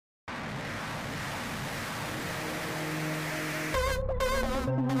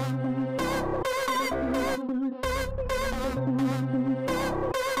Hello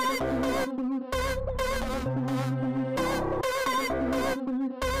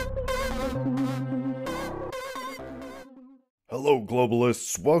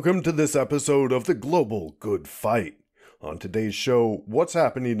globalists, welcome to this episode of the Global Good Fight. On today's show, what's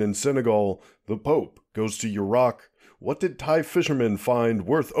happening in Senegal, the Pope goes to Iraq, what did Thai fishermen find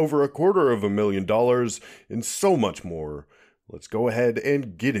worth over $250,000, and so much more. Let's go ahead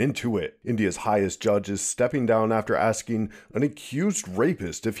and get into it. India's highest judge is stepping down after asking an accused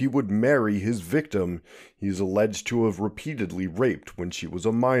rapist if he would marry his victim. He is alleged to have repeatedly raped when she was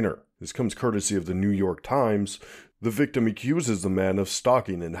a minor. This comes courtesy of the New York Times. The victim accuses the man of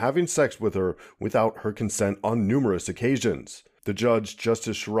stalking and having sex with her without her consent on numerous occasions. The judge,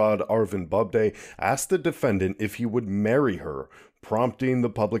 Justice Sharad Arvind Babde, asked the defendant if he would marry her, prompting the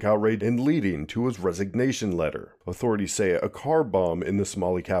public outrage and leading to his resignation letter. Authorities say a car bomb in the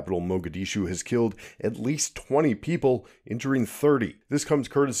Somali capital Mogadishu has killed at least 20 people, injuring 30. This comes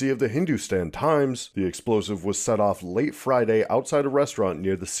courtesy of the Hindustan Times. The explosive was set off late Friday outside a restaurant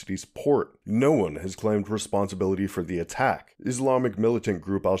near the city's port. No one has claimed responsibility for the attack. Islamic militant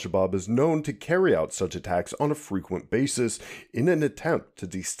group Al-Shabaab is known to carry out such attacks on a frequent basis in an attempt to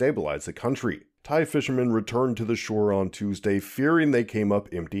destabilize the country. Thai fishermen returned to the shore on Tuesday, fearing they came up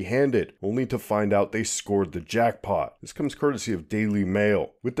empty-handed, only to find out they scored the jackpot. This comes courtesy of Daily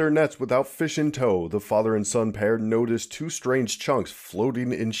Mail. With their nets without fish in tow, the father and son pair noticed two strange chunks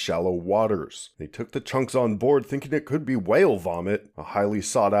floating in shallow waters. They took the chunks on board thinking it could be whale vomit, a highly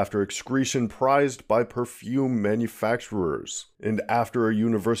sought-after excretion prized by perfume manufacturers. And after a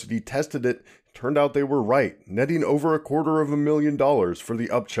university tested it, turned out they were right, netting over $250,000 for the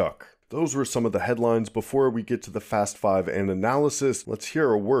upchuck. Those were some of the headlines. Before we get to the Fast 5 and analysis, let's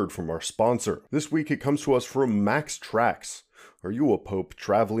hear a word from our sponsor. This week it comes to us from Max Trax. Are you a pope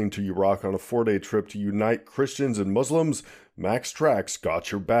traveling to Iraq on a 4-day trip to unite Christians and Muslims? Max Trax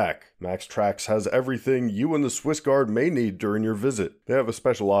got your back. Max Trax has everything you and the Swiss Guard may need during your visit. They have a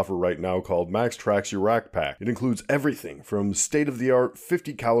special offer right now called Max Trax Iraq Pack. It includes everything from state-of-the-art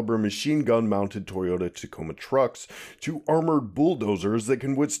 50 caliber machine gun mounted Toyota Tacoma trucks to armored bulldozers that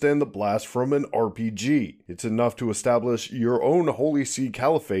can withstand the blast from an RPG. It's enough to establish your own Holy See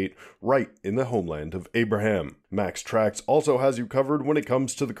Caliphate right in the homeland of Abraham. Max Trax also has you covered when it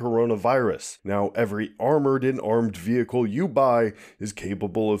comes to the coronavirus. Now, every armored and armed vehicle you buy is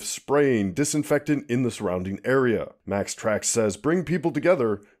capable of spraying disinfectant in the surrounding area. Max Trax says bring people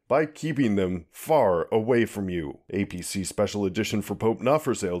together by keeping them far away from you. APC Special Edition for Pope, not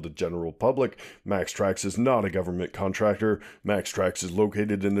for sale to general public. Max Trax is not a government contractor. Max Trax is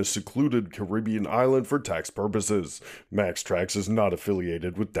located in a secluded Caribbean island for tax purposes. Max Trax is not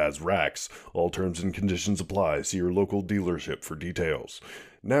affiliated with Daz Rax. All terms and conditions apply. See your local dealership for details.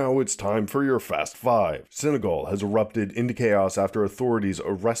 Now it's time for your Fast 5. Senegal has erupted into chaos after authorities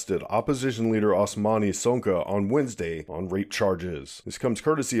arrested opposition leader Ousmane Sonko on Wednesday on rape charges. This comes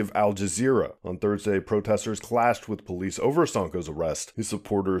courtesy of Al Jazeera. On Thursday, protesters clashed with police over Sonko's arrest. His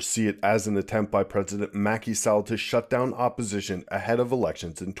supporters see it as an attempt by President Macky Sall to shut down opposition ahead of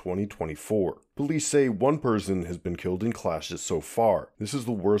elections in 2024. Police say one person has been killed in clashes so far. This is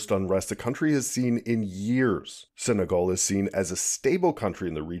the worst unrest the country has seen in years. Senegal is seen as a stable country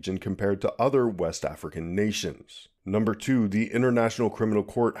in the region compared to other West African nations. Number 2, the International Criminal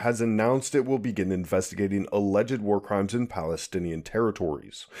Court has announced it will begin investigating alleged war crimes in Palestinian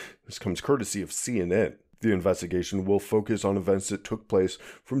territories. This comes courtesy of CNN. The investigation will focus on events that took place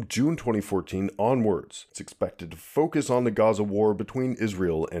from June 2014 onwards. It's expected to focus on the Gaza war between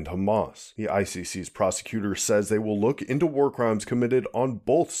Israel and Hamas. The ICC's prosecutor says they will look into war crimes committed on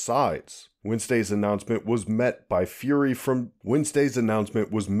both sides. Wednesday's announcement was met by fury from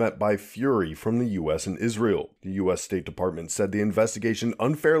the US and Israel. The US State Department said the investigation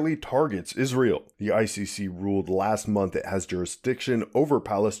unfairly targets Israel. The ICC ruled last month it has jurisdiction over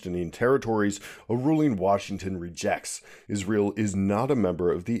Palestinian territories, a ruling Washington rejects. Israel is not a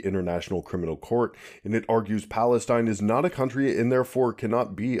member of the International Criminal Court, and it argues Palestine is not a country and therefore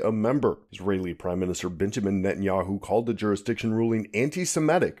cannot be a member. Israeli Prime Minister Benjamin Netanyahu called the jurisdiction ruling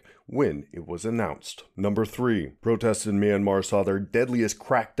anti-Semitic when it was announced. Number 3. Protests in Myanmar saw their deadliest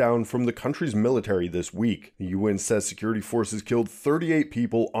crackdown from the country's military this week. The UN says security forces killed 38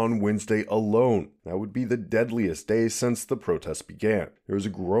 people on Wednesday alone. That would be the deadliest day since the protests began. There is a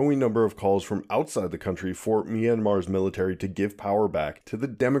growing number of calls from outside the country for Myanmar's military to give power back to the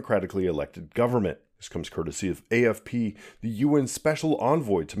democratically elected government. This comes courtesy of AFP. The UN Special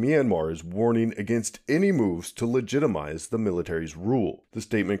Envoy to Myanmar is warning against any moves to legitimize the military's rule. The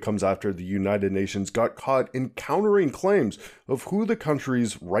statement comes after the United Nations got caught in countering claims of who the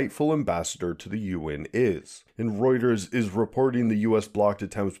country's rightful ambassador to the UN is. And Reuters is reporting the US blocked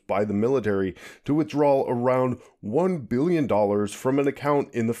attempts by the military to withdraw around $1 billion from an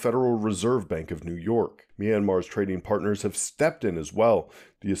account in the Federal Reserve Bank of New York. Myanmar's trading partners have stepped in as well.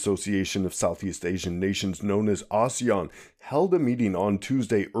 The Association of Southeast Asian Nations, known as ASEAN, held a meeting on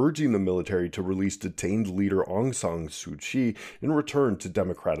Tuesday urging the military to release detained leader Aung San Suu Kyi and return to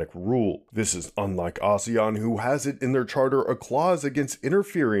democratic rule. This is unlike ASEAN, who has it in their charter a clause against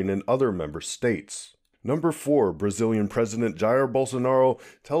interfering in other member states. Number 4, Brazilian President Jair Bolsonaro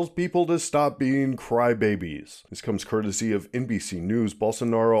tells people to stop being crybabies. This comes courtesy of NBC News.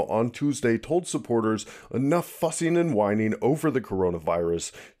 Bolsonaro on Tuesday told supporters enough fussing and whining over the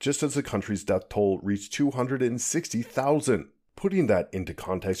coronavirus, just as the country's death toll reached 260,000. Putting that into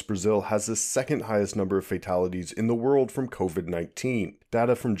context, Brazil has the second highest number of fatalities in the world from COVID-19.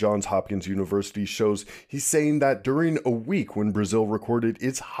 Data from Johns Hopkins University shows he's saying that during a week when Brazil recorded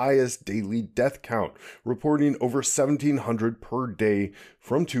its highest daily death count, reporting over 1,700 per day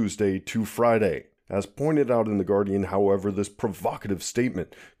from Tuesday to Friday. As pointed out in The Guardian, however, this provocative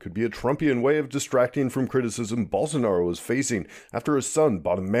statement could be a Trumpian way of distracting from criticism Bolsonaro is facing after his son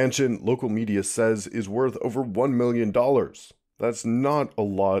bought a mansion local media says is worth over $1 million. That's not a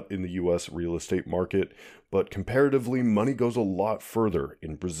lot in the US real estate market, but comparatively, money goes a lot further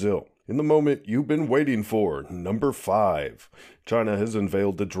in Brazil. In the moment you've been waiting for, number 5. China has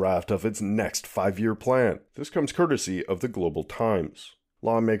unveiled the draft of its next 5-year plan. This comes courtesy of the Global Times.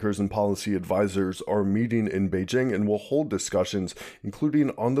 Lawmakers and policy advisors are meeting in Beijing and will hold discussions,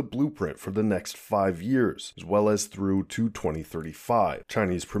 including on the blueprint for the next 5 years, as well as through to 2035.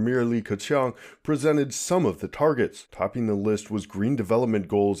 Chinese Premier Li Keqiang presented some of the targets. Topping the list was green development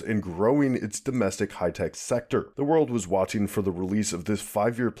goals and growing its domestic high-tech sector. The world was watching for the release of this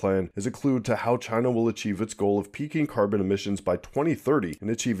 5-year plan as a clue to how China will achieve its goal of peaking carbon emissions by 2030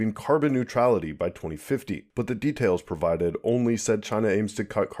 and achieving carbon neutrality by 2050. But the details provided only said China aims to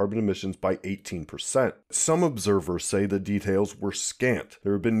cut carbon emissions by 18%. Some observers say the details were scant.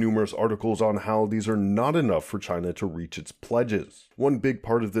 There have been numerous articles on how these are not enough for China to reach its pledges. One big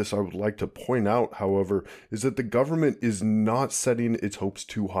part of this I would like to point out, however, is that the government is not setting its hopes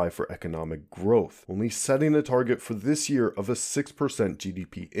too high for economic growth, only setting a target for this year of a 6%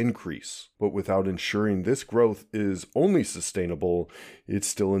 GDP increase. But without ensuring this growth is only sustainable, it's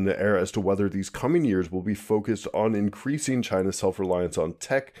still in the air as to whether these coming years will be focused on increasing China's self-reliance on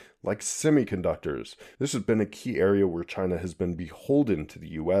tech like semiconductors. This has been a key area where China has been beholden to the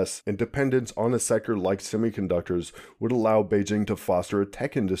US, and dependence on a sector like semiconductors would allow Beijing to foster a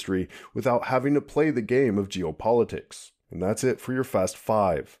tech industry without having to play the game of geopolitics. And that's it for your Fast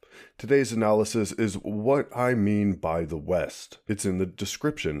 5. Today's analysis is what I mean by the West. It's in the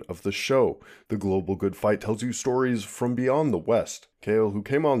description of the show. The Global Good Fight tells you stories from beyond the West. Kale, who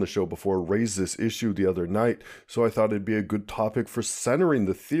came on the show before, raised this issue the other night, so I thought it'd be a good topic for centering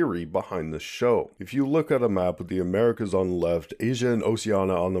the theory behind the show. If you look at a map with the Americas on the left, Asia and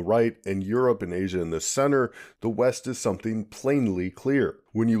Oceania on the right, and Europe and Asia in the center, the West is something plainly clear.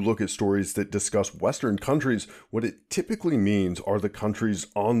 When you look at stories that discuss Western countries, what it typically means are the countries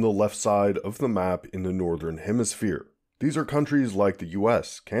on the left side of the map in the Northern Hemisphere. These are countries like the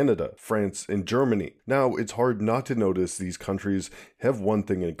US, Canada, France, and Germany. Now, it's hard not to notice these countries have one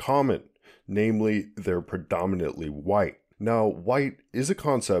thing in common, namely, they're predominantly white. Now, white is a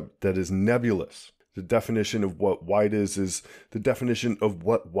concept that is nebulous. The definition of what white is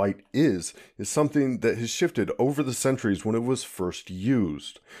something that has shifted over the centuries when it was first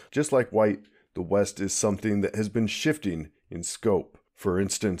used. Just like white, the West is something that has been shifting in scope. For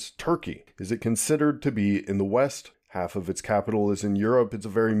instance, Turkey. Is it considered to be in the West? Half of its capital is in Europe. It's a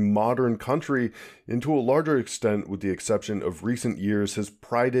very modern country, and to a larger extent, with the exception of recent years, has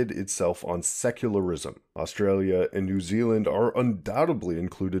prided itself on secularism. Australia and New Zealand are undoubtedly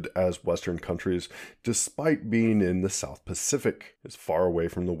included as Western countries, despite being in the South Pacific, as far away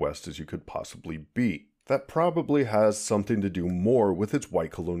from the West as you could possibly be. That probably has something to do more with its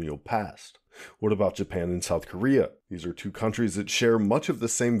white colonial past. What about Japan and South Korea? These are two countries that share much of the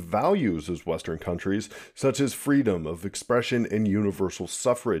same values as Western countries, such as freedom of expression and universal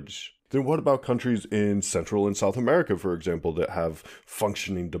suffrage. Then what about countries in Central and South America, for example, that have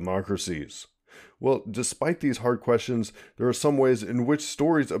functioning democracies? Well, despite these hard questions, there are some ways in which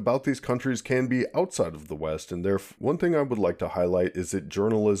stories about these countries can be outside of the West, and one thing I would like to highlight is that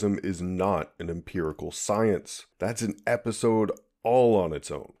journalism is not an empirical science. That's an episode all on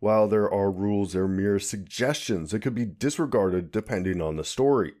its own. While there are rules, they're mere suggestions that could be disregarded depending on the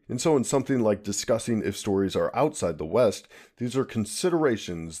story. And so in something like discussing if stories are outside the West, these are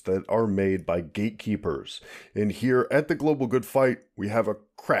considerations that are made by gatekeepers. And here at the Global Good Fight, we have a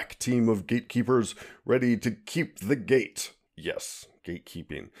crack team of gatekeepers ready to keep the gate. Yes,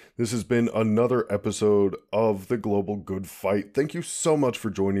 gatekeeping. This has been another episode of the Global Good Fight. Thank you so much for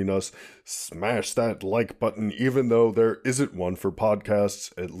joining us. Smash that like button, even though there isn't one for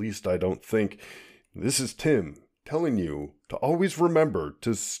podcasts, at least I don't think. This is Tim telling you to always remember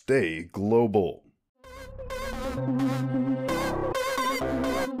to stay global.